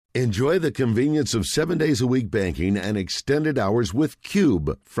Enjoy the convenience of 7 days a week banking and extended hours with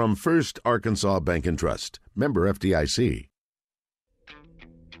Cube from First Arkansas Bank and Trust. Member FDIC.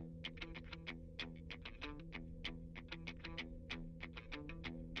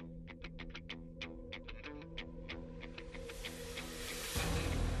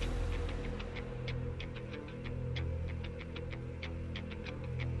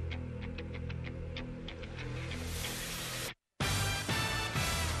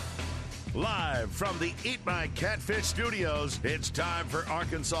 Live from the Eat My Catfish studios, it's time for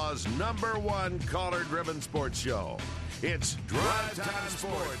Arkansas's #1 caller-driven sports show. It's Drive Time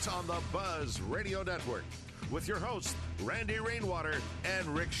Sports on the Buzz Radio Network with your hosts, Randy Rainwater and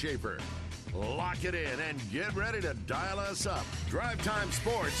Rick Schaeffer. Lock it in and get ready to dial us up. Drive Time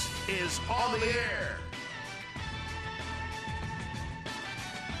Sports is on the air.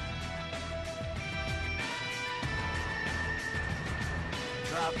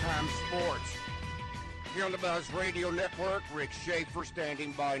 Drive Time Sports. Here on the Buzz Radio Network, Rick Schaeffer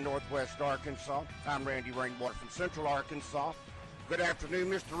standing by Northwest Arkansas. I'm Randy Rainwater from Central Arkansas. Good afternoon,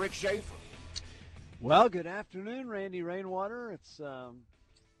 Mr. Rick Schaeffer. Well, good afternoon, Randy Rainwater. It's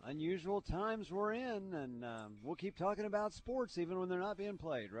unusual times we're in, and we'll keep talking about sports even when they're not being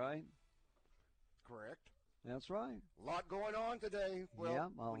played, right? Correct. That's right. A lot going on today. Well, yeah,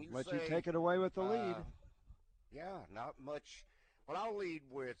 I'll let you take it away with the lead. Yeah, not much. Well, I'll lead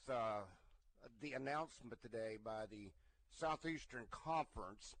with the announcement today by the Southeastern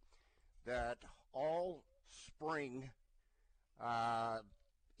Conference that all spring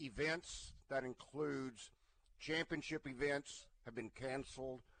events, that includes championship events, have been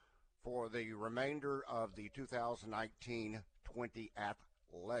canceled for the remainder of the 2019-20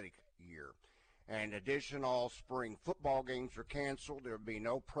 athletic year. And additional spring football games are canceled. There will be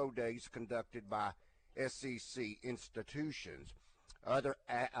no pro days conducted by SEC institutions. Other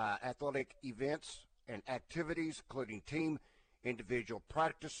athletic events and activities, including team, individual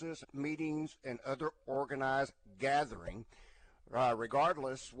practices, meetings, and other organized gathering,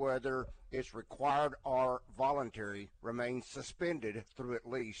 regardless whether it's required or voluntary, remain suspended through at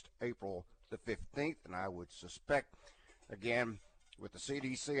least April the 15th. And I would suspect, again, with the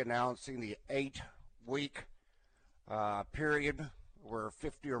CDC announcing the 8-week period where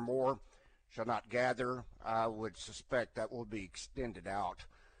 50 or more shall not gather, I would suspect that will be extended out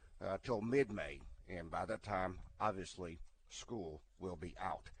till mid-May, and by that time, obviously, school will be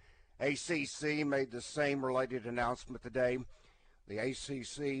out. ACC made the same related announcement today. The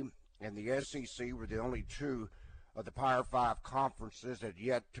ACC and the SEC were the only two of the Power 5 conferences that had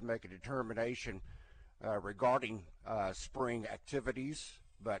yet to make a determination regarding spring activities,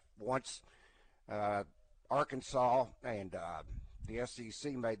 but once Arkansas and the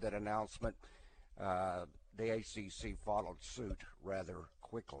SEC made that announcement, the ACC followed suit rather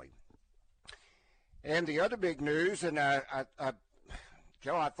quickly. And the other big news, and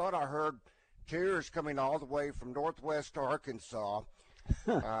Joe, I thought I heard tears coming all the way from Northwest Arkansas.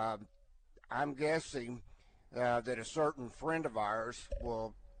 I'm guessing that a certain friend of ours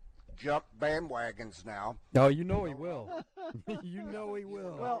will jump bandwagons now. Oh, you know he will. You know he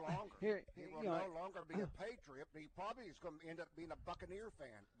will. Well, he will no longer be a Patriot. He probably is going to end up being a Buccaneer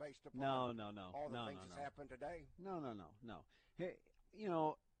fan based upon all the things that's happened today. No. Hey,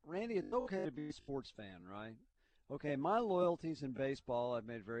 Randy, it's okay to be a sports fan, right? Okay, my loyalties in baseball I've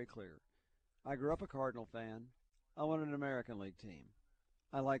made very clear. I grew up a Cardinal fan. I wanted an American League team.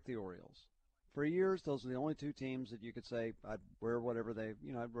 I like the Orioles. For years, those were the only two teams that you could say I'd wear whatever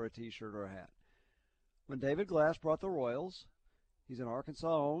I'd wear a T-shirt or a hat. When David Glass brought the Royals, he's an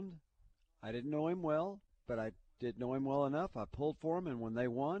Arkansas-owned. I didn't know him well, but I did know him well enough. I pulled for him, and when they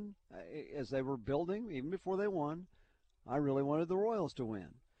won, as they were building, even before they won, I really wanted the Royals to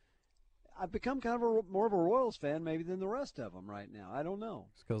win. I've become kind of more of a Royals fan maybe than the rest of them right now. I don't know.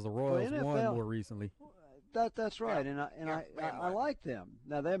 It's because the Royals won more recently. That's right, I like them.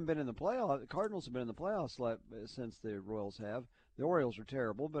 Now they haven't been in the playoffs. The Cardinals have been in the playoffs since the Royals have. The Orioles are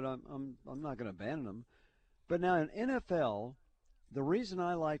terrible, but I'm not going to abandon them. But now in NFL, the reason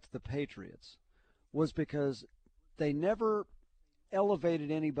I liked the Patriots was because they never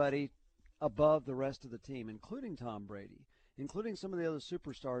elevated anybody above the rest of the team, including Tom Brady, including some of the other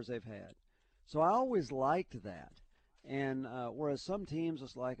superstars they've had. So I always liked that. And whereas some teams,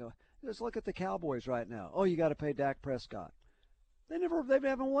 it's like, just look at the Cowboys right now. Oh, you got to pay Dak Prescott. They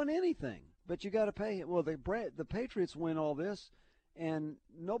haven't won anything, but you got to pay him. Well, the Patriots win all this, and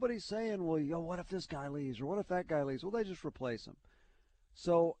nobody's saying, well, what if this guy leaves or what if that guy leaves? Well, they just replace him.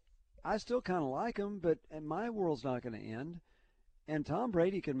 So I still kind of like him, but my world's not going to end. And Tom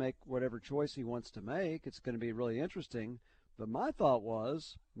Brady can make whatever choice he wants to make. It's going to be really interesting. But my thought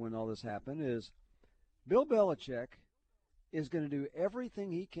was, when all this happened, is Bill Belichick is going to do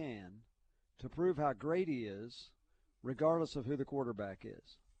everything he can to prove how great he is, regardless of who the quarterback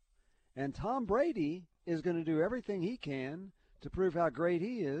is. And Tom Brady is going to do everything he can to prove how great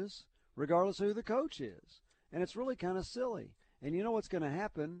he is, regardless of who the coach is. And it's really kind of silly. And you know what's going to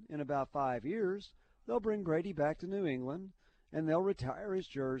happen in about 5 years? They'll bring Brady back to New England, and they'll retire his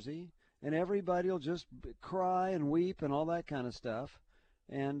jersey, and everybody will just cry and weep and all that kind of stuff.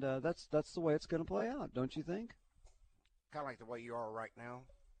 And that's the way it's going to play out, don't you think? Kind of like the way you are right now,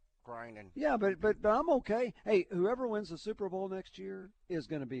 crying and. Yeah, but I'm okay. Hey, whoever wins the Super Bowl next year is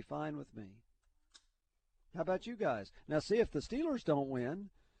going to be fine with me. How about you guys? Now, see, if the Steelers don't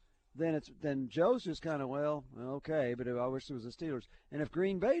win, then Joe's just kind of, well, okay, but I wish it was the Steelers. And if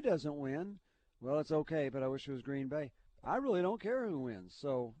Green Bay doesn't win, well, it's okay, but I wish it was Green Bay. I really don't care who wins,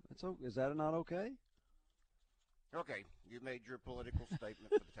 so is that not okay? Okay, you made your political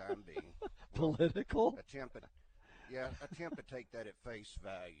statement for the time being. Political? Attempt to take that at face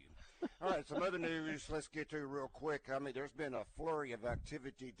value. All right, some other news let's get to real quick. I mean, there's been a flurry of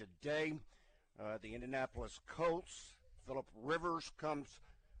activity today. The Indianapolis Colts, Phillip Rivers comes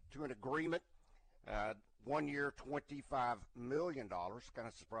to an agreement. 1 year, $25 million. Kind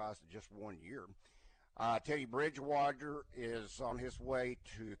of surprised at just 1 year. Teddy Bridgewater is on his way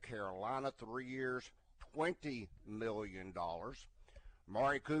to Carolina, 3 years, $20 million.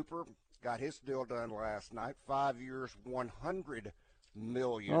 Mari Cooper got his deal done last night, 5 years, $100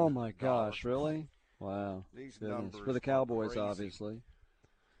 million. Oh, my gosh, really? Wow. These Goodness. numbers For the Cowboys, crazy. obviously.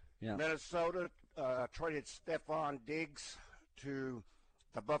 Yeah. Minnesota traded Stephon Diggs to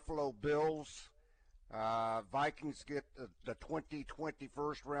the Buffalo Bills. Vikings get the 2020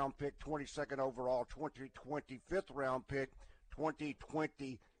 first-round pick, 22nd overall, 2020 fifth-round pick,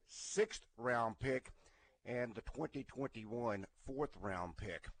 2020 sixth-round pick, and the 2021 fourth-round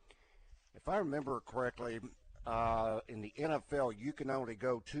pick. If I remember correctly, in the NFL, you can only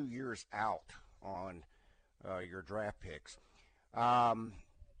go 2 years out on your draft picks. And,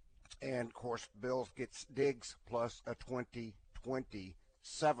 of course, Bills gets Diggs plus a 2020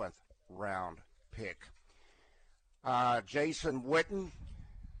 seventh-round pick. Jason Witten,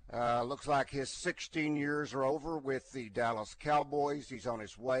 looks like his 16 years are over with the Dallas Cowboys. He's on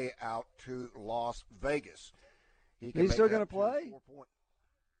his way out to Las Vegas. He's still going to play?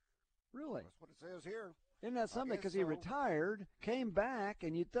 Really? That's what it says here. Isn't that something? Because he retired, came back,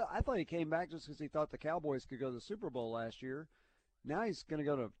 and I thought he came back just because he thought the Cowboys could go to the Super Bowl last year. Now he's going to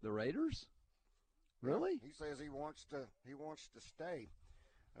go to the Raiders? Really? He says he wants to stay.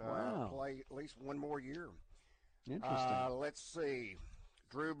 Wow. Play at least 1 more year. Interesting. Let's see.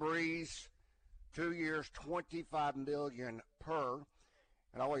 Drew Brees, 2 years, $25 million per.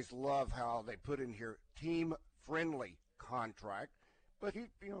 And I always love how they put in here team-friendly contract. But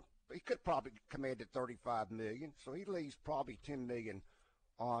he could probably command at $35 million, so he leaves probably $10 million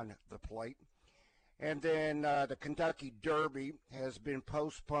on the plate. And then the Kentucky Derby has been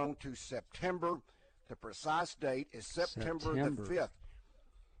postponed to September. The precise date is September the 5th.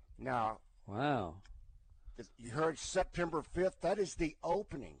 Now, wow. You heard September 5th. That is the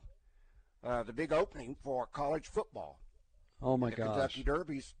opening, the big opening for college football. Oh, my the gosh. Kentucky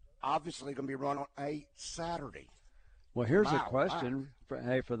Derby's obviously going to be run on a Saturday. Well, here's a question.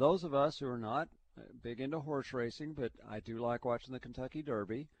 For those of us who are not big into horse racing, but I do like watching the Kentucky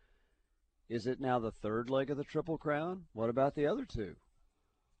Derby, is it now the third leg of the Triple Crown? What about the other two?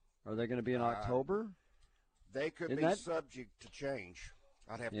 Are they going to be in October? They could be subject to change,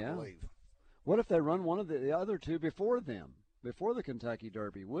 I'd have to believe. What if they run one of the other two before them, before the Kentucky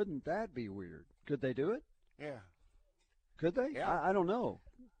Derby? Wouldn't that be weird? Could they do it? Yeah. Could they? Yeah. I don't know.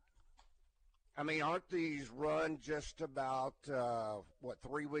 I mean, aren't these run just about,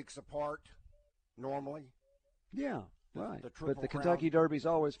 3 weeks apart normally? Yeah, right. But the Kentucky Derby's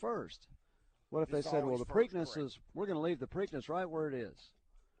always first. What if they said, well, the Preakness correct. we're going to leave the Preakness right where it is.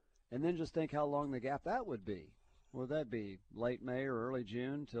 And then just think how long the gap that would be. Would that be late May or early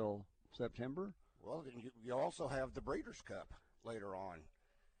June till September? Well, then you also have the Breeders' Cup later on.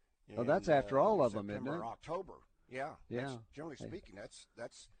 That's after all of them, isn't it? September, October. Yeah. Yeah. Generally speaking, that's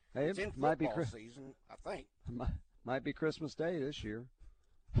hey, it's in it might football be season, I think. Might be Christmas Day this year.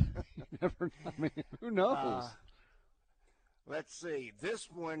 Who knows? Let's see. This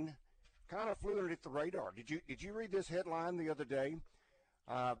one kind of flew underneath the radar. Did you read this headline the other day?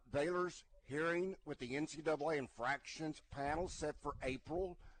 Baylor's hearing with the NCAA infractions panel set for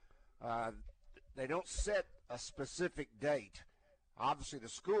April. They don't set a specific date. Obviously, the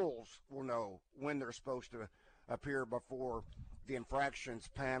schools will know when they're supposed to appear before the infractions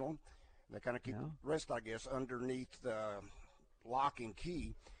panel. They kind of keep the rest, I guess, underneath the lock and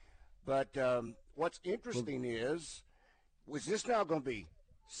key. But what's interesting was this now going to be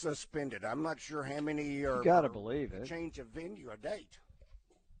suspended? I'm not sure how many are. You got to believe it. Change of venue, a date.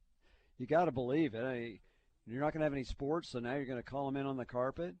 You got to believe it. I mean, you're not going to have any sports, so now you're going to call them in on the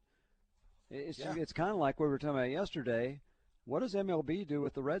carpet. It's kind of like we were talking about yesterday. What does MLB do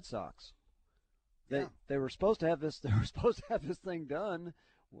with the Red Sox? They were supposed to have this. They were supposed to have this thing done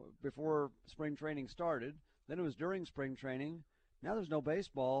before spring training started. Then it was during spring training. Now there's no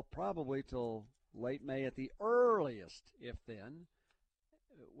baseball, probably till late May at the earliest, if then.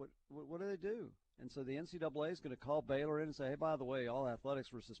 What do they do? And so the NCAA is going to call Baylor in and say, hey, by the way, all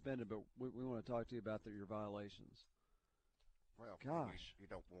athletics were suspended, but we want to talk to you about your violations. Well, gosh. You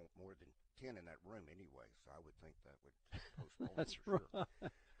don't want more than 10 in that room anyway, so I would think that would postpone. That's right. Sure.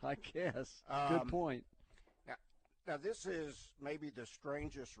 I guess. Good point. Now, this is maybe the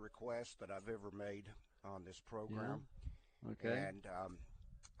strangest request that I've ever made on this program. Yeah. Okay. And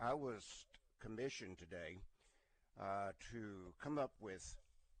I was commissioned today to come up with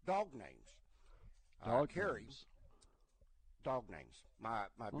dog names. Carrie, names. Dog names. My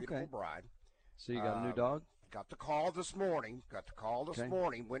beautiful bride. So you got a new dog? Got the call this morning.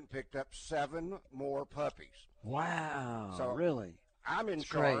 Went and picked up 7 more puppies. Wow. So really? I'm in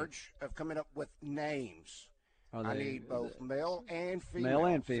charge of coming up with names. I need both male and female. Male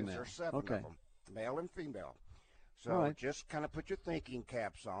and female. There's 7 of them. Male and female. So just kind of put your thinking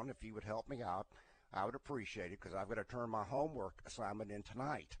caps on. If you would help me out, I would appreciate it because I've got to turn my homework assignment in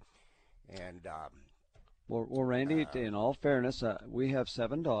tonight. And well, Randy, in all fairness, we have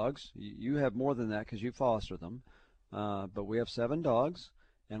 7 dogs. You have more than that because you foster them. But we have 7 dogs,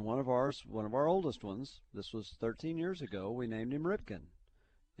 and one of our oldest ones, this was 13 years ago, we named him Ripken.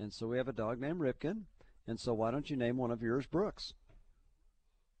 And so we have a dog named Ripken. And so why don't you name one of yours Brooks?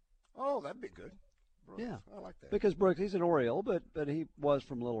 Oh, that'd be good. Brooks. Yeah. I like that. Because Brooks, he's an Oriole, but he was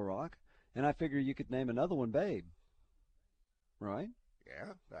from Little Rock. And I figure you could name another one Babe. Right?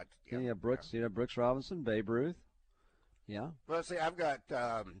 Yeah. Brooks. Yeah. You know, Brooks Robinson, Babe Ruth. Yeah. Well, see, I've got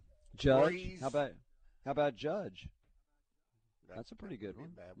Judge. Breeze. How about Judge? That's a pretty good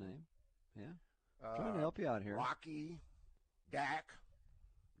one. Name. Yeah. Trying to help you out here. Rocky, Dak,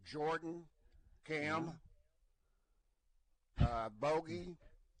 Jordan, Cam, Bogey,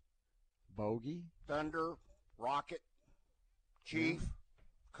 Thunder, Rocket, Chief,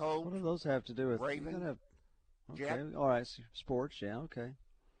 Colt. What do those have to do with Raven? Okay, Jet. all right, sports, yeah, okay.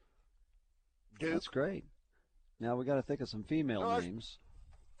 Duke. That's great. Now we got to think of some female names.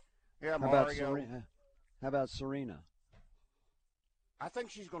 Yeah, How about Serena? I think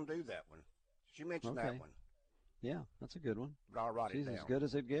she's going to do that one. She mentioned that one. Yeah, that's a good one. But I'll write it down. She's as good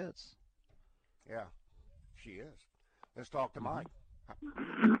as it gets. Yeah, she is. Let's talk to Mike. I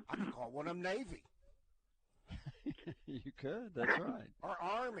can call one of them Navy. You could. That's right. Or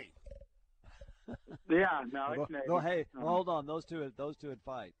Army. Yeah, no, it's Navy. No, hey, hold on. Those two would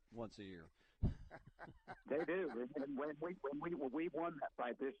fight once a year. They do. And when we won that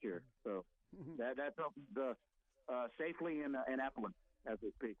fight this year, so that's safely in Appleton as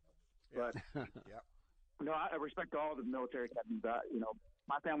we speak. But no, I respect all the military captains.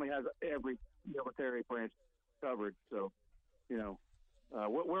 My family has every military branch covered, so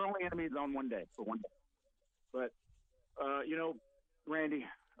we're only enemies on one day for one day. But Randy.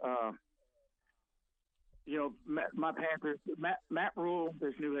 My Panthers, Matt Rule,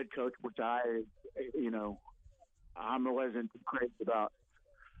 this new head coach, which I'm wasn't crazy about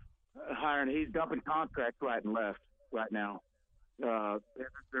hiring. He's dumping contracts right and left right now. They're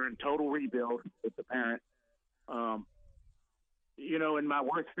in total rebuild. It's apparent. And my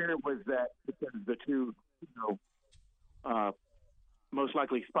worst fear was that because the two, most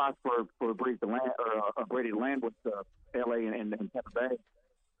likely spots for Brady to land with L.A. and Tampa Bay.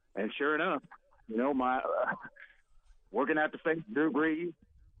 And sure enough, we're going to have to face Drew Brees,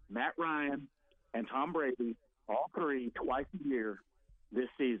 Matt Ryan, and Tom Brady, all 3 twice a year this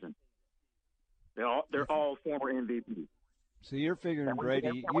season. They're all former MVPs. So you're figuring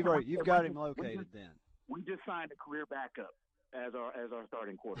Brady, you've got him located then. We just signed a career backup as our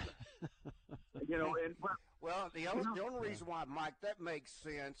starting quarterback. The only reason why, Mike, that makes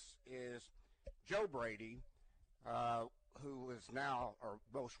sense is Joe Brady, who is now, or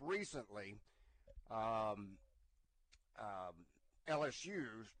most recently,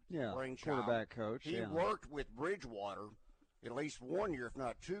 LSU's brainchild. Quarterback coach. He worked with Bridgewater at least 1 year, if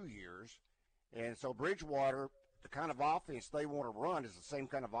not 2 years. And so Bridgewater, the kind of offense they want to run is the same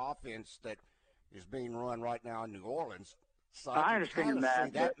kind of offense that is being run right now in New Orleans. So I understand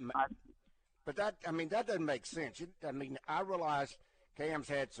that. But that doesn't make sense. I realize Cam's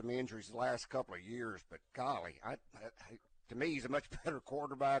had some injuries the last couple of years, but golly, to me, he's a much better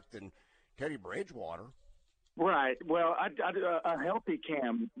quarterback than Teddy Bridgewater. Right. Well, a healthy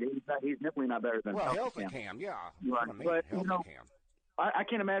Cam, he's definitely not better than healthy Cam. Yeah. Right. But healthy Cam. I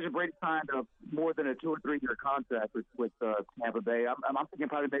can't imagine Brady signed more than a 2 or 3 year contract with Tampa Bay. I'm thinking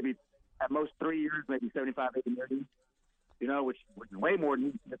probably maybe at most 3 years, maybe 75, 80 million. Which is way more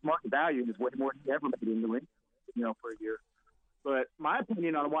than his market value is way more than he ever made in New England, for a year. But my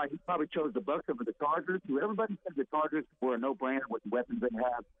opinion on why he probably chose the Bucs over the Chargers, everybody says the Chargers were a no-brainer with the weapons they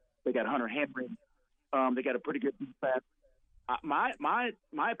have. They got Hunter Henry. They got a pretty good defense. My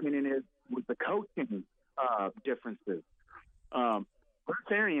opinion is with the coaching differences.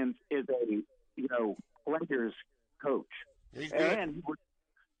 Bruce Arians is a players coach, and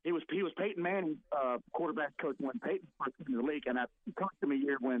he was Peyton Manning's quarterback coach when Peyton first came in the league, and I coached him a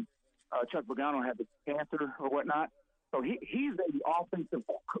year when Chuck Pagano had the cancer or whatnot. So he's an offensive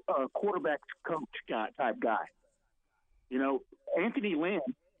quarterback coach type guy. Anthony Lynn,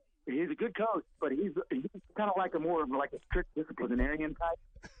 he's a good coach, but he's kind of like a strict disciplinarian type.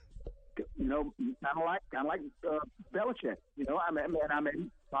 Kind of like Belichick.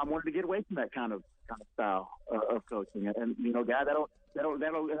 I wanted to get away from that kind of style of coaching, and guy that'll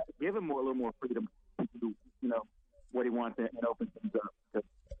give him a little more freedom to do what he wants and open things up.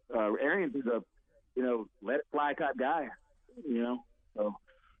 Arians is a let it fly type guy. So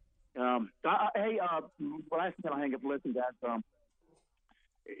hey, last thing I'll hang up and listen, guys.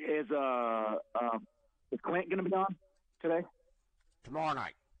 Is Clint going to be on today? Tomorrow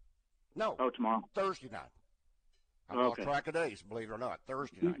night. No. Oh, tomorrow. Thursday night. I lost track of days, believe it or not.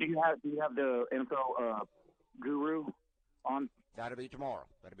 Thursday night. Do you have the NFL guru on? That'll be tomorrow.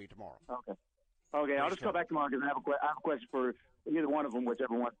 Okay. I'll just go back tomorrow because I have a question for either one of them,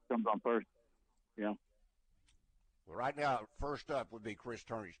 whichever one comes on first. Yeah. Well, right now, first up would be Chris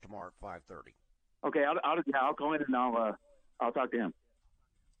Turnage tomorrow at 5:30. Okay. I'll call in and I'll talk to him.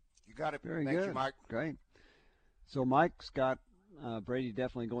 You got it. Very Thank good. you, Mike. Great. So Mike's got Brady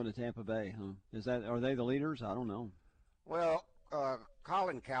definitely going to Tampa Bay, huh? Are they the leaders? I don't know. Well,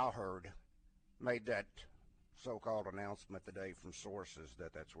 Colin Cowherd made that so-called announcement today from sources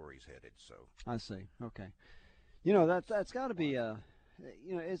that's where he's headed. So I see. Okay. That's got to be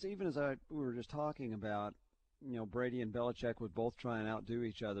even as we were just talking about, Brady and Belichick would both try and outdo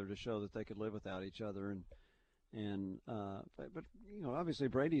each other to show that they could live without each other, but obviously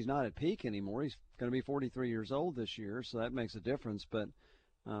Brady's not at peak anymore. He's going to be 43 years old this year, so that makes a difference. But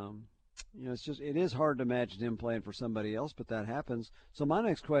it is hard to imagine him playing for somebody else, but that happens. So my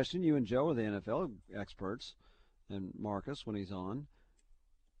next question, you and Joe are the NFL experts, and Marcus when he's on.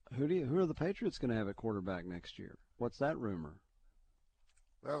 Who are the Patriots going to have at quarterback next year? What's that rumor?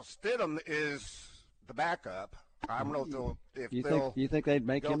 Well, Stidham is the backup. I don't know if you think they'd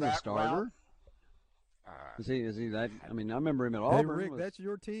make him the starter? Is he that? I mean, I remember him at Auburn. Hey, Rick, that's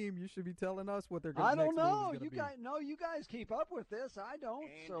your team. You should be telling us what they're going to. I don't know. You guys keep up with this. I don't.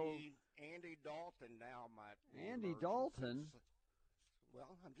 Andy Dalton now might. Andy Dalton.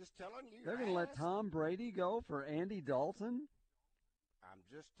 Well, I'm just telling you. They're going to let Tom Brady go for Andy Dalton. I'm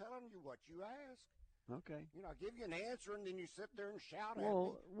just telling you what you ask. Okay. I give you an answer and then you sit there and shout at me.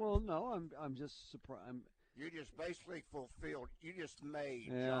 Well, no, I'm just surprised. You just basically fulfilled. You just made.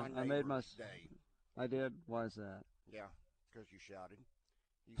 Yeah, John I made my day. I did. Why is that? Yeah, because you shouted.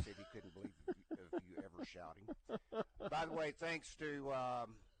 He said he couldn't believe of you ever shouting. By the way, thanks to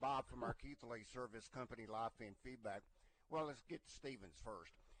Bob from our Keithley Service Company Live Fan Feedback. Well, let's get to Stevens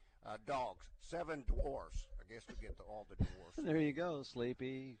first. Dogs, 7 dwarfs. I guess we get to all the dwarfs. There you go,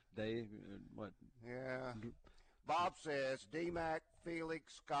 Sleepy, Dave, what? Yeah. Bob says D-Mac,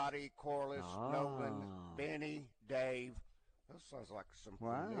 Felix, Scotty, Corliss, Nolan, Benny, Dave. That sounds like some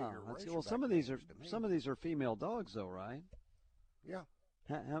familiar Well, some of these are female dogs, though, right? Yeah.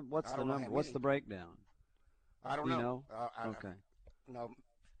 What's the number? What's the breakdown? I don't know. Okay. No,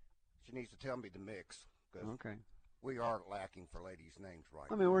 she needs to tell me the mix. Okay. We are lacking for ladies' names right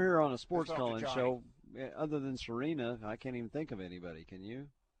now. I mean, we're here on a sports calling show. Other than Serena, I can't even think of anybody. Can you?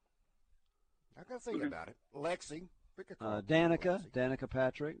 I got to think about it. Lexi. Danica. Danica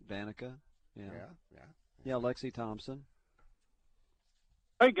Patrick. Danica. Yeah. Yeah, Lexi Thompson.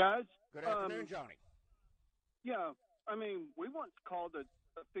 Hey, guys. Good afternoon, Johnny. Yeah, I mean, we once called a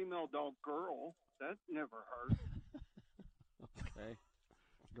female dog girl. That never hurt. Okay.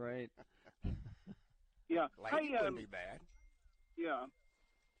 Great. Yeah. Lady wouldn't be bad. Yeah.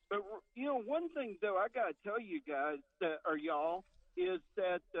 But, one thing, though, I got to tell you guys, y'all, is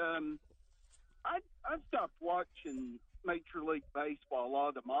that I stopped watching Major League Baseball, a lot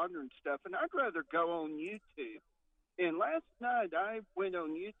of the modern stuff, and I'd rather go on YouTube And last night I went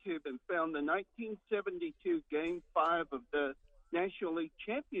on YouTube and found the 1972 Game 5 of the National League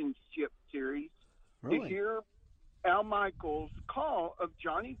Championship Series to hear Al Michaels' call of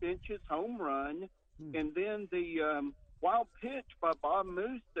Johnny Bench's home run and then the wild pitch by Bob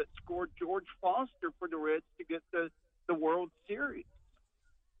Moose that scored George Foster for the Reds to get the World Series.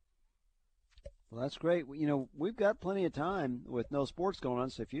 Well, that's great. You know, we've got plenty of time with no sports going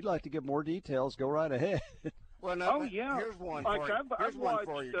on, so if you'd like to give more details, go right ahead. Well, no, here's one for you. Here's one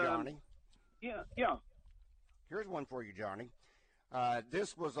for you, Johnny. Yeah. Here's one for you, Johnny.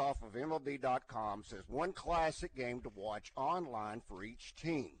 This was off of MLB.com. Says one classic game to watch online for each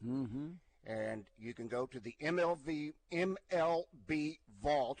team. Mm-hmm. And you can go to the MLB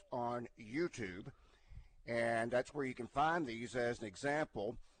Vault on YouTube, and that's where you can find these. As an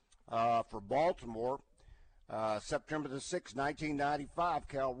example, for Baltimore, September the 6th, 1995,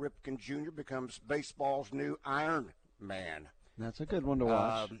 Cal Ripken Jr. becomes baseball's new Iron Man. That's a good one to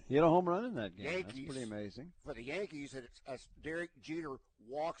watch. He had a home run in that game. Yankees, that's pretty amazing. For the Yankees, as Derek Jeter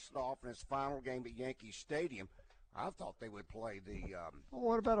walks off in his final game at Yankee Stadium, I thought they would play the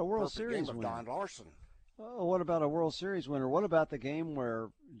what about a World Series game of winner? Don Larson. Oh, what about a World Series winner? What about the game where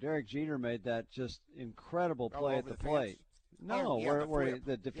Derek Jeter made that just incredible play at the plate? No, where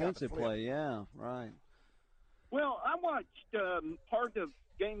the defensive play. Yeah, right. Well, I watched part of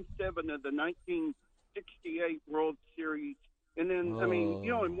Game 7 of the 1968 World Series. And then,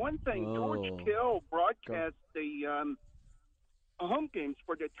 and one thing, George Kell broadcast the home games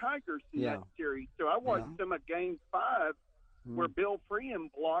for the Tigers in that series. So I watched some of Game 5 where Bill Freeman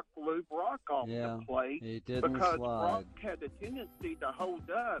blocked Lou Brock off the plate because Brock had a tendency to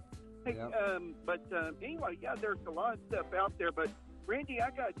hold up. Hey, anyway, there's a lot of stuff out there. But, Randy, I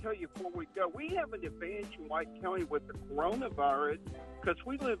got to tell you before we go, we have an advantage in White County with the coronavirus because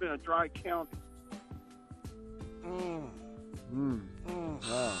we live in a dry county. Wow.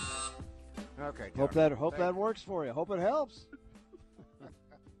 Okay. Hope that works for you. Hope it helps.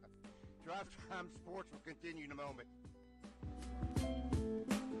 Drive Time Sports will continue in a moment.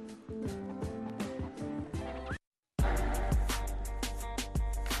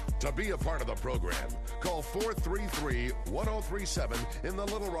 To be a part of the program, call 433-1037 in the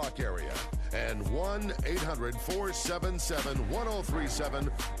Little Rock area and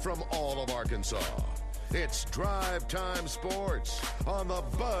 1-800-477-1037 from all of Arkansas. It's Drive Time Sports on the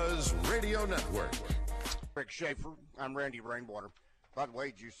Buzz Radio Network. Rick Schaeffer, I'm Randy Rainwater. By the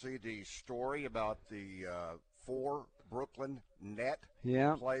way, did you see the story about the 4 Brooklyn Net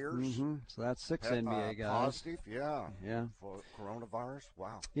players? Mm-hmm. So that's 6 NBA guys. Positive, yeah, for coronavirus.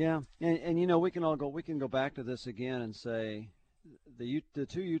 Wow. Yeah, and we can go back to this again and say the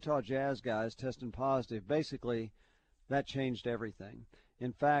 2 Utah Jazz guys testing positive. Basically, that changed everything.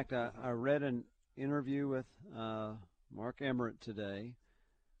 In fact, I read an interview with Mark Emmert today.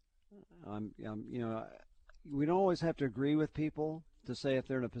 We don't always have to agree with people to say if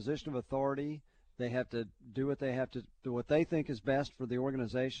they're in a position of authority, they have to do what they have to do, what they think is best for the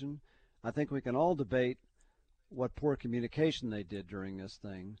organization. I think we can all debate what poor communication they did during this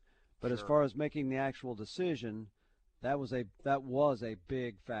thing, but as far as making the actual decision, that was a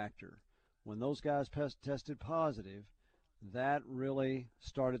big factor. When those guys tested positive, that really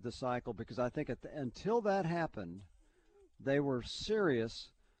started the cycle because I think until that happened, they were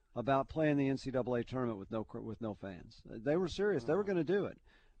serious about playing the NCAA tournament with no fans. They were serious. They were going to do it.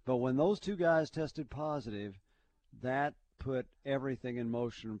 But when those 2 guys tested positive, that put everything in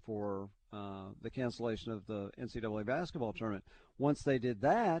motion for the cancellation of the NCAA basketball tournament. Once they did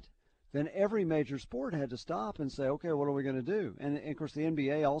that, then every major sport had to stop and say, okay, what are we going to do? And of course, the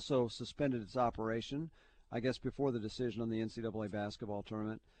NBA also suspended its operation, I guess, before the decision on the NCAA basketball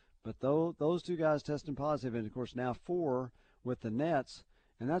tournament. But those 2 guys testing positive, and of course now 4 with the Nets.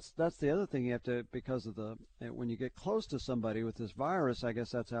 And that's the other thing you have to, because of when you get close to somebody with this virus, I guess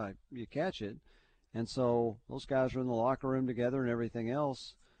that's how you catch it. And so those guys are in the locker room together and everything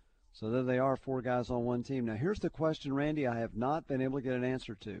else. So there they are, 4 guys on one team. Now here's the question, Randy, I have not been able to get an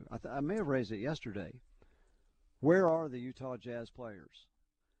answer to. I may have raised it yesterday. Where are the Utah Jazz players?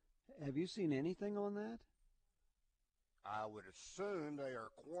 Have you seen anything on that? I would assume they are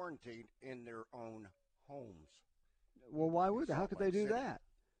quarantined in their own homes. Well, why would they? How could they do that?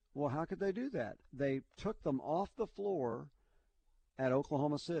 Well, how could they do that? They took them off the floor at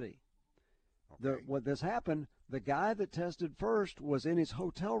Oklahoma City. Okay. What this happened, the guy that tested first was in his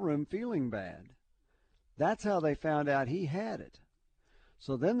hotel room feeling bad. That's how they found out he had it.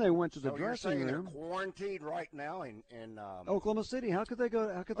 So then they went to the dressing room. They're quarantined right now in Oklahoma City. How could they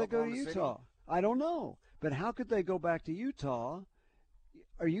go? How could they go to Utah? I don't know. But how could they go back to Utah?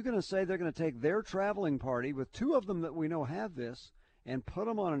 are you going to say they're going to take their traveling party with two of them that we know have this and put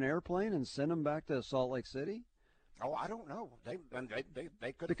them on an airplane and send them back to Salt Lake City? Oh, I don't know. They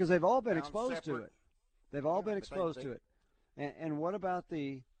could, because they've all been exposed to it. They've all been but exposed to it. And what about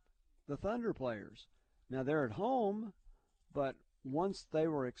the Thunder players? Now they're at home, but once they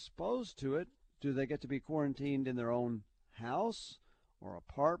were exposed to it, do they get to be quarantined in their own house or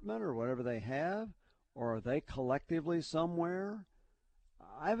apartment or whatever they have, or are they collectively somewhere?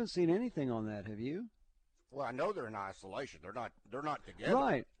 I haven't seen anything on that. Have you? Well, I know they're in isolation. They're not together.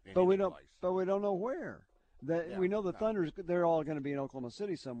 Right, but we don't. But we don't know where. We know the no. Thunder's. They're all going to be in Oklahoma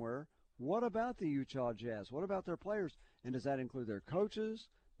City somewhere. What about the Utah Jazz? What about their players? And does that include their coaches,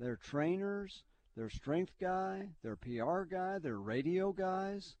 their trainers, their strength guy, their PR guy, their radio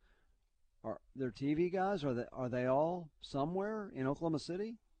guys, or their TV guys? Are they all somewhere in Oklahoma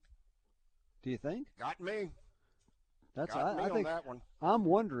City? Do you think? Got me. I think on that one. I'm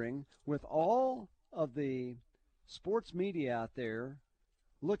wondering, with all of the sports media out there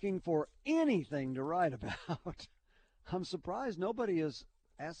looking for anything to write about, I'm surprised nobody has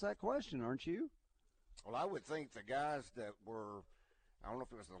asked that question, aren't you? Well, I would think the guys that were, I don't know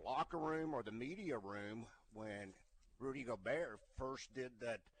if it was the locker room or the media room when Rudy Gobert first did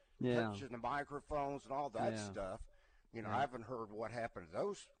that, touching the microphones and all that stuff. I haven't heard what happened to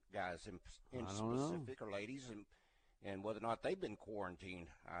those guys in specific, or ladies, and whether or not they've been quarantined.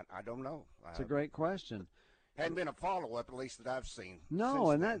 I don't know. It's a great question. Hadn't been a follow-up, at least that I've seen.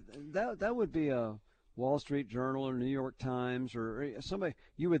 No, and that would be a Wall Street Journal or New York Times or somebody.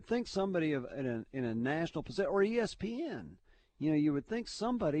 You would think somebody in a national position, or ESPN. You would think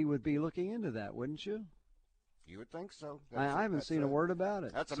somebody would be looking into that, wouldn't you? You would think so. I haven't seen a word about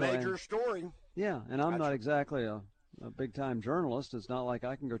it. That's a major story. Yeah, and I'm not exactly a big-time journalist. It's not like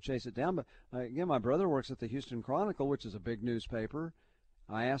I can go chase it down. But, again, my brother works at the Houston Chronicle, which is a big newspaper.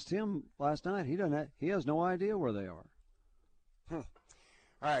 I asked him last night. He has no idea where they are. All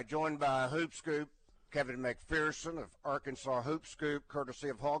right, joined by Hoop Scoop, Kevin McPherson of Arkansas Hoop Scoop, courtesy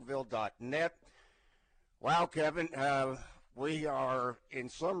of Hogville.net. Wow, Kevin, we are, in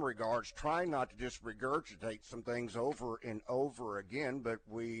some regards, trying not to just regurgitate some things over and over again, but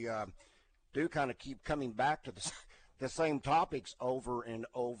we do kind of keep coming back to the same topics over and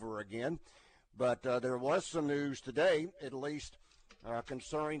over again. But there was some news today, at least,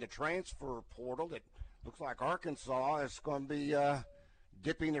 concerning the transfer portal. That looks like Arkansas is going to be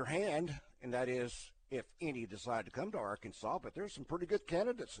dipping their hand, and that is if any decide to come to Arkansas. But there's some pretty good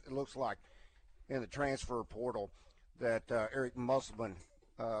candidates, it looks like, in the transfer portal that Eric Musselman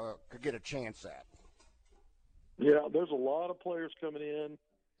could get a chance at. Yeah, there's a lot of players coming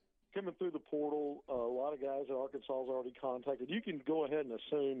through the portal. A lot of guys that Arkansas has already contacted. You can go ahead and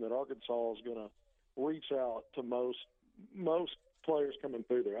assume that Arkansas is going to reach out to most players coming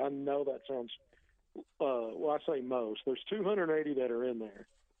through there. I know that sounds I say most. There's 280 that are in there.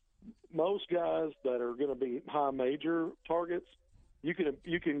 Most guys that are going to be high major targets, you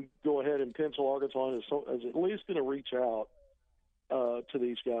can go ahead and pencil Arkansas as at least going to reach out to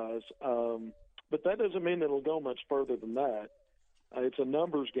these guys. But that doesn't mean that it'll go much further than that. It's a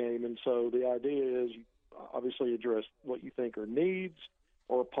numbers game, and so the idea is you obviously address what you think are needs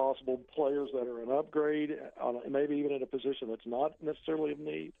or possible players that are an upgrade, maybe even in a position that's not necessarily of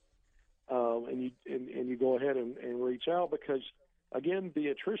need. And you go ahead and reach out because, again, the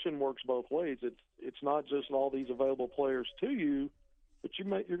attrition works both ways. It's not just all these available players to you, but you're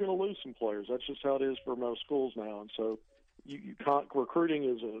going to lose some players. That's just how it is for most schools now. And so recruiting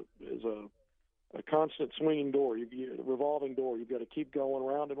is a constant swinging door, a revolving door. You've got to keep going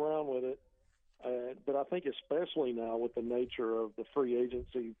round and round with it. But I think especially now with the nature of the free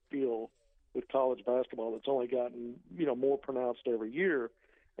agency feel with college basketball, it's only gotten more pronounced every year.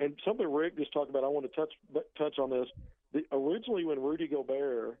 And something Rick just talked about, I want to touch on this. Originally, when Rudy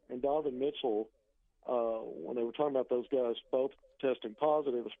Gobert and Donovan Mitchell, when they were talking about those guys both testing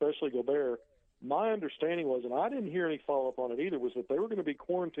positive, especially Gobert, my understanding was, and I didn't hear any follow-up on it either, was that they were going to be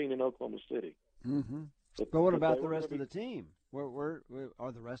quarantined in Oklahoma City. Mm-hmm. But what about the rest of the team? Where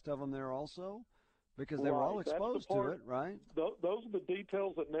are the rest of them there also? Because they were all exposed to it, right? Those are the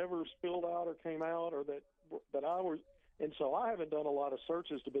details that never spilled out or came out, or that I was. And so I haven't done a lot of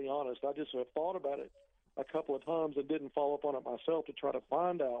searches, to be honest. I just have thought about it a couple of times and didn't follow up on it myself to try to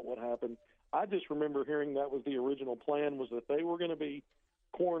find out what happened. I just remember hearing that was the original plan, was that they were going to be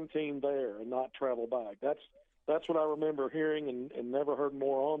quarantined there and not travel back. That's what I remember hearing, and never heard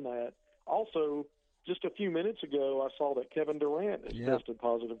more on that. Also, just a few minutes ago, I saw that Kevin Durant has tested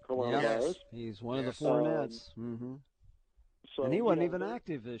positive coronavirus. Yes. He's one of the four Nets. Mm-hmm. So, and he wasn't even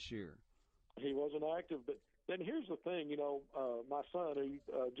active this year. He wasn't active, but then here's the thing, my son who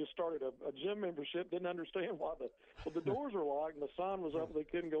just started a gym membership didn't understand why the doors are locked and the sign was up and they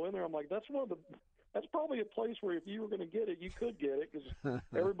couldn't go in there. I'm like, that's probably a place where if you were going to get it, you could get it because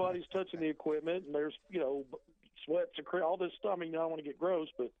everybody's touching the equipment and there's, sweat, all this stuff. I mean, I don't want to get gross,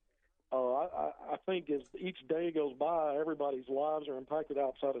 but I think as each day goes by, everybody's lives are impacted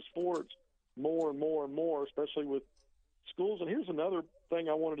outside of sports more and more and more, especially with schools. And here's another thing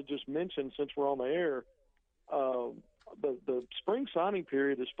I wanted to just mention since we're on the air. The spring signing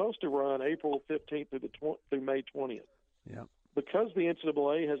period is supposed to run April 15th through May 20th. Yeah. Because the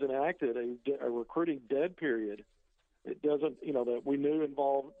NCAA has enacted a recruiting dead period, it doesn't, that we knew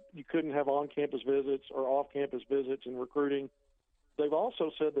involved, you couldn't have on-campus visits or off-campus visits in recruiting. They've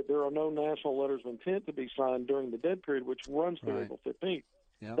also said that there are no national letters of intent to be signed during the dead period, which runs through April 15th.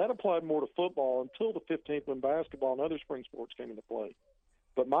 Yep. That applied more to football until the 15th when basketball and other spring sports came into play.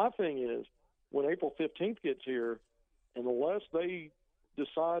 But my thing is, when April 15th gets here, unless they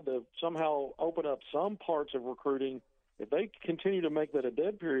decide to somehow open up some parts of recruiting, if they continue to make that a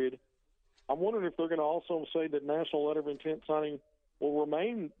dead period, I'm wondering if they're going to also say that national letter of intent signing will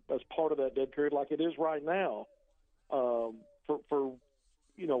remain as part of that dead period like it is right now. For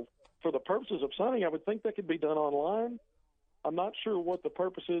the purposes of signing, I would think that could be done online. I'm not sure what the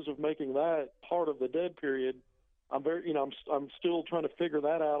purpose is of making that part of the dead period. I'm still trying to figure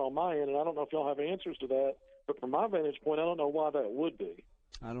that out on my end, and I don't know if y'all have answers to that. But from my vantage point, I don't know why that would be.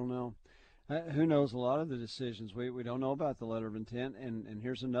 I don't know. Who knows a lot of the decisions? We don't know about the letter of intent, and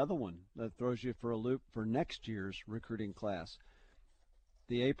here's another one that throws you for a loop for next year's recruiting class.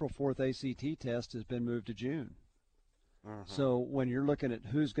 The April 4th ACT test has been moved to June. Uh-huh. So when you're looking at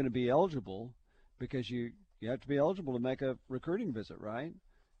who's going to be eligible, because you have to be eligible to make a recruiting visit, right?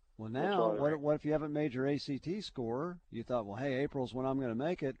 Well, now, what if you haven't made your ACT score? You thought, well, hey, April's when I'm going to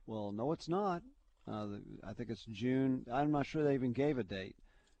make it. Well, no, it's not. I think it's June. I'm not sure they even gave a date,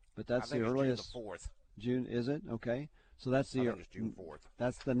 but that's the earliest. June the 4th. June, is it? Okay. So that's I think it's June 4th.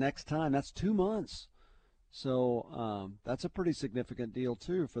 That's the next time. That's 2 months. So that's a pretty significant deal,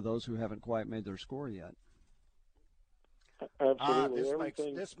 too, for those who haven't quite made their score yet.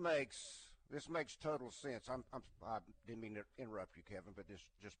 Absolutely. This makes total sense. I didn't mean to interrupt you, Kevin, but this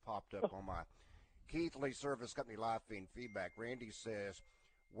just popped up on my Keithley Service Company live feed feedback. Randy says,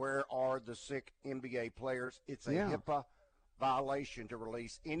 "Where are the sick NBA players? It's a HIPAA violation to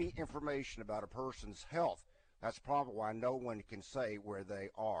release any information about a person's health. That's probably why no one can say where they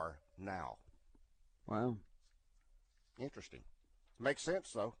are now." Wow. Interesting. Makes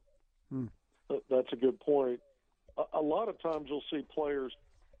sense, though. That's a good point. A lot of times you'll see players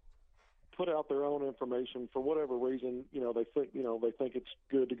put out their own information for whatever reason. They think it's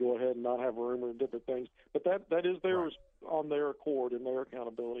good to go ahead and not have a rumor and different things. But that is theirs on their accord and their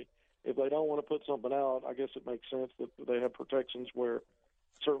accountability. If they don't want to put something out, I guess it makes sense that they have protections where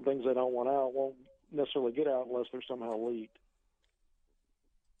certain things they don't want out won't necessarily get out unless they're somehow leaked.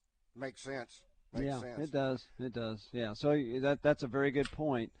 Makes sense. Sense. It does. It does. Yeah. So that's a very good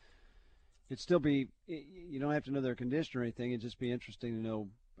point. It'd still be, you don't have to know their condition or anything. It'd just be interesting to know.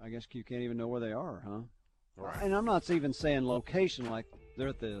 I guess you can't even know where they are, huh? Right. And I'm not even saying location like they're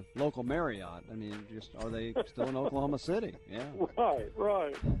at the local Marriott. I mean, just are they still in Oklahoma City? Yeah.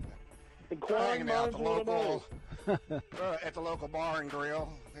 Right. Hanging out at the local bar and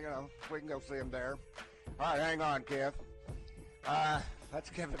grill. We can go see them there. All right, hang on, Kev. That's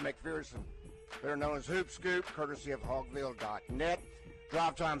Kevin McPherson, better known as Hoop Scoop, courtesy of Hogville.net.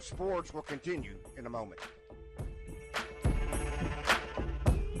 Drive Time Sports will continue in a moment.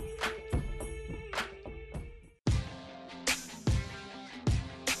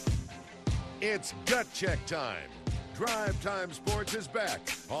 It's Gut Check time. Drive Time Sports is back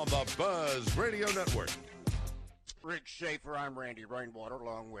on the Buzz Radio Network. Rick Schaeffer, I'm Randy Rainwater,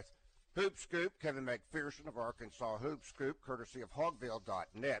 along with Hoop Scoop, Kevin McPherson of Arkansas Hoop Scoop, courtesy of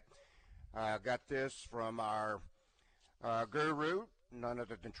Hogville.net. Got this from our guru, none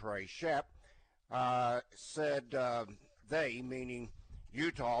other than Trey Shepp, said they, meaning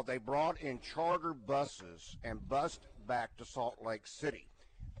Utah, they brought in charter buses and bused back to Salt Lake City.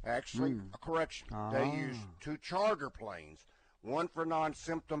 Actually, a correction. They used 2 charter planes, one for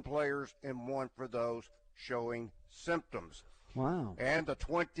non-symptom players and one for those showing symptoms. Wow. And the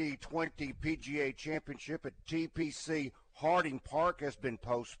 2020 PGA Championship at TPC Harding Park has been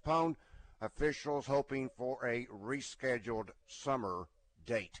postponed. Officials hoping for a rescheduled summer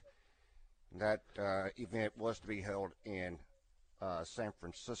date. That event was to be held in San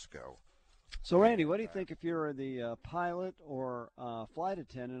Francisco. So, Randy, what do you think if you're the pilot or flight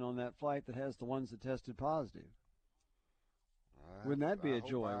attendant on that flight that has the ones that tested positive? Wouldn't that be a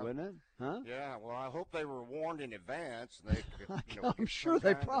joy, wouldn't it? Huh? Yeah, well, I hope they were warned in advance. And they could, I'm sure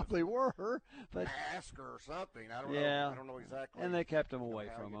they probably were, but mask or something. I don't know. I don't know exactly. And they kept them away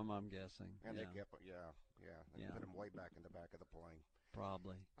from them, I'm guessing. And they kept, they put them way back in the back of the plane.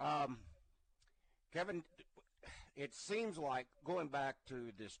 Probably. Kevin, it seems like, going back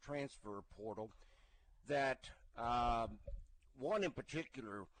to this transfer portal, that one in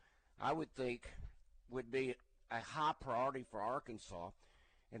particular I would think would be a high priority for Arkansas,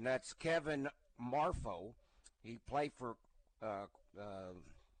 and that's Kevin Marfo. He played for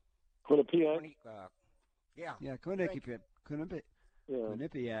Quinnipiac.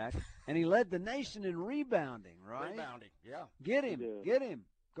 Quinnipiac. And he led the nation in rebounding, right? Rebounding, yeah. Get him. Get him.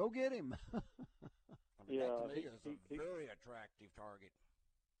 Go get him. That to me is a very attractive target.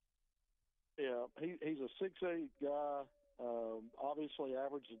 Yeah, he's a 6'8" guy. Obviously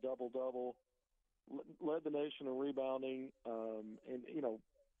averaged a double-double. Led the nation in rebounding. And,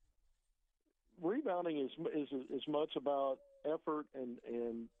 rebounding is as much about effort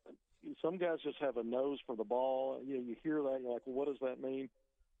and some guys just have a nose for the ball. You hear that, and you're like, well, what does that mean?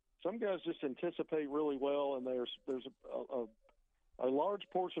 Some guys just anticipate really well, and there's a large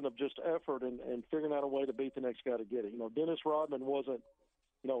portion of just effort and figuring out a way to beat the next guy to get it. Dennis Rodman wasn't,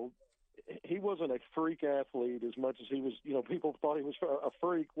 he wasn't a freak athlete as much as he was, people thought he was a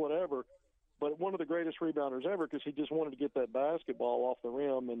freak, whatever, but one of the greatest rebounders ever because he just wanted to get that basketball off the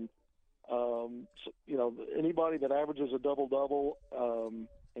rim. And, anybody that averages a double-double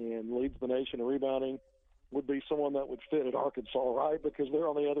and leads the nation in rebounding would be someone that would fit at Arkansas, right? Because they're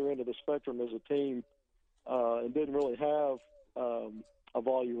on the other end of the spectrum as a team and didn't really have a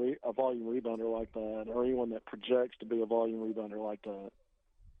volume rebounder like that, or anyone that projects to be a volume rebounder like that.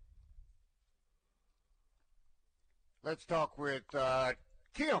 Let's talk with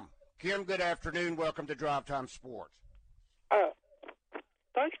Kim. Kim, good afternoon. Welcome to Drive Time Sports.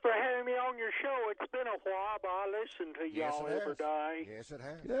 Thanks for having me on your show. It's been a while, but I listen to y'all every day. Yes, it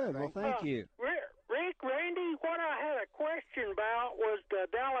has. Good. Well, thank you. Rick, Randy, what I had a question about was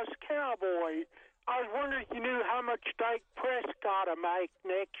the Dallas Cowboys. I was wondering if you knew how much Dak Prescott will make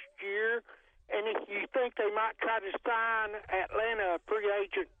next year, and if you think they might try to sign Atlanta free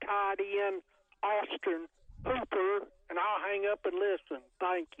agent tight end Austin Hooper, and I'll hang up and listen.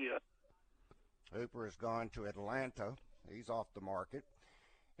 Thank you. Hooper has gone to Atlanta. He's off the market.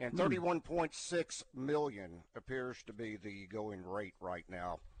 And $31.6 million appears to be the going rate right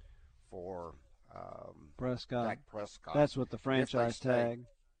now for Prescott. Dak Prescott. That's what the franchise tag.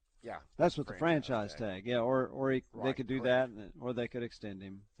 Yeah. That's what the franchise tag. Yeah, or they could do that, or they could extend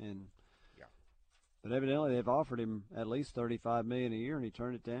him. And but evidently they've offered him at least $35 million a year, and he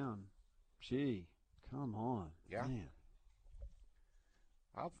turned it down. Gee, come on, man.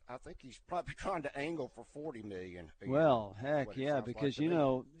 I think he's probably trying to angle for $40 million. Well, heck yeah, because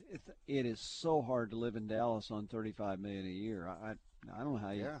it is so hard to live in Dallas on $35 million a year. I don't know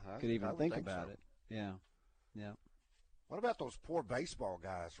how you could even think about it. Yeah. What about those poor baseball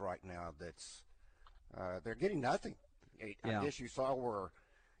guys right now? That's they're getting nothing. I guess you saw where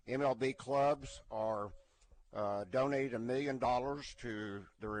MLB clubs are donating $1 million to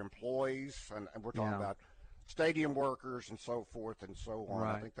their employees, and we're talking about stadium workers and so forth and so on.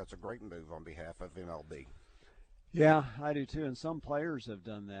 Right. I think that's a great move on behalf of MLB. Yeah, I do too. And some players have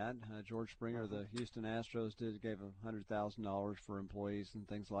done that. George Springer, the Houston Astros, gave $100,000 for employees and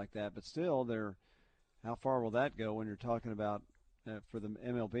things like that. But still, how far will that go when you're talking about for the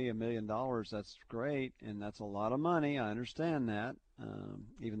MLB $1 million? That's great, and that's a lot of money. I understand that,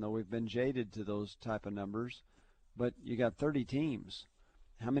 even though we've been jaded to those type of numbers. But you got 30 teams.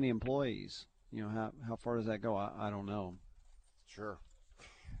 How many employees? How far does that go? I don't know. Sure.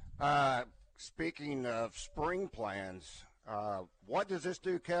 Speaking of spring plans, what does this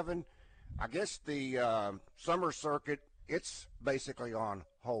do, Kevin? I guess the summer circuit, it's basically on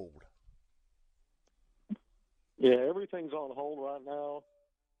hold. Yeah, everything's on hold right now.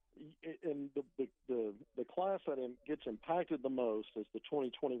 And the class that gets impacted the most is the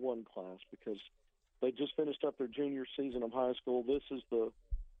 2021 class because they just finished up their junior season of high school. This is the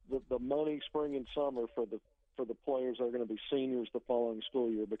money spring and summer for the players that are going to be seniors the following school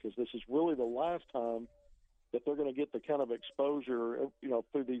year because this is really the last time that they're going to get the kind of exposure,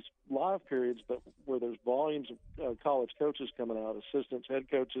 through these live periods, but where there's volumes of college coaches coming out, assistants, head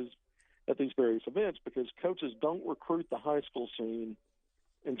coaches at these various events because coaches don't recruit the high school scene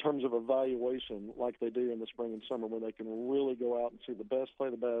in terms of evaluation like they do in the spring and summer when they can really go out and see the best play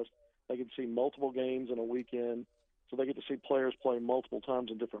the best. They can see multiple games in a weekend. So they get to see players play multiple times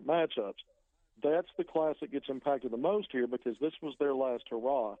in different matchups. That's the class that gets impacted the most here because this was their last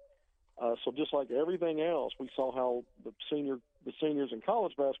hurrah. So just like everything else, we saw how the seniors in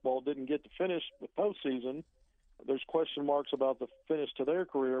college basketball didn't get to finish the postseason. There's question marks about the finish to their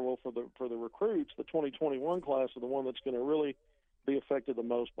career. Well, for the recruits, the 2021 class is the one that's going to really be affected the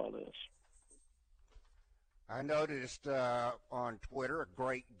most by this. I noticed on Twitter a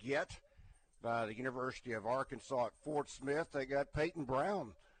great get by the University of Arkansas at Fort Smith. They got Peyton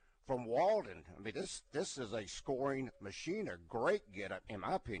Brown from Walden. I mean, this is a scoring machine, a great get, in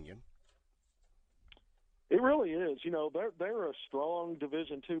my opinion. It really is. You know, they're a strong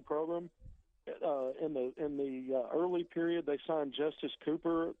Division II program. In the early period, they signed Justice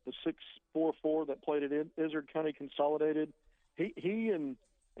Cooper, the 6'4" that played at Izard County Consolidated. He and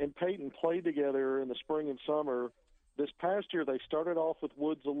Peyton played together in the spring and summer. This past year, they started off with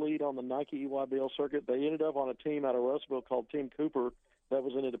Woods Elite on the Nike EYBL circuit. They ended up on a team out of Russellville called Team Cooper that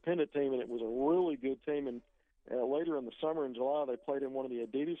was an independent team, and it was a really good team. And later in the summer in July, they played in one of the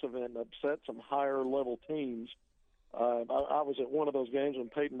Adidas events and upset some higher-level teams. I was at one of those games when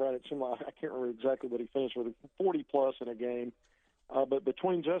Peyton Brown, it seemed like, I can't remember exactly what he finished with, 40-plus in a game. But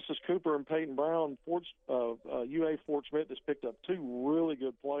between Justice Cooper and Peyton Brown, UA Fort Smith has picked up two really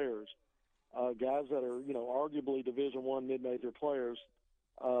good players, guys that are, arguably Division I mid-major players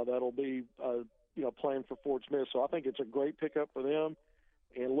that'll be, playing for Fort Smith. So I think it's a great pickup for them.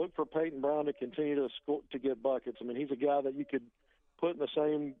 And look for Peyton Brown to continue to get buckets. I mean, he's a guy that you could put in the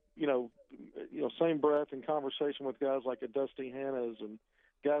same, same breath in conversation with guys like a Dusty Hannas and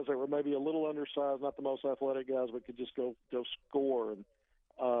guys that were maybe a little undersized, not the most athletic guys, but could just go score. And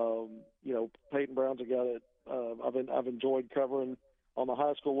Peyton Brown's a guy that I've enjoyed covering on the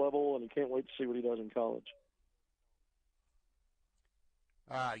high school level, and I can't wait to see what he does in college.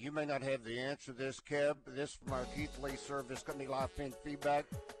 You may not have the answer to this, Kev. This from our Keith Lee Service Company Live Fan Feedback.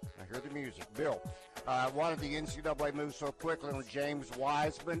 I hear the music. Bill, why did the NCAA move so quickly on James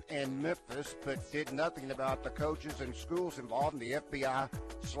Wiseman and Memphis, but did nothing about the coaches and schools involved in the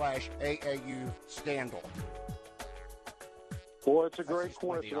FBI/AAU scandal? Boy, it's a great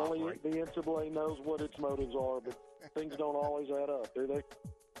question. Only the NCAA knows what its motives are, but things don't always add up, do they?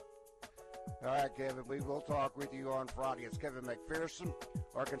 All right, Kevin, we will talk with you on Friday. It's Kevin McPherson,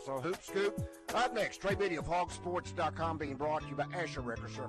 Arkansas Hoop Scoop. Up next, Trey Biddy of hogsports.com being brought to you by Asher Record Service.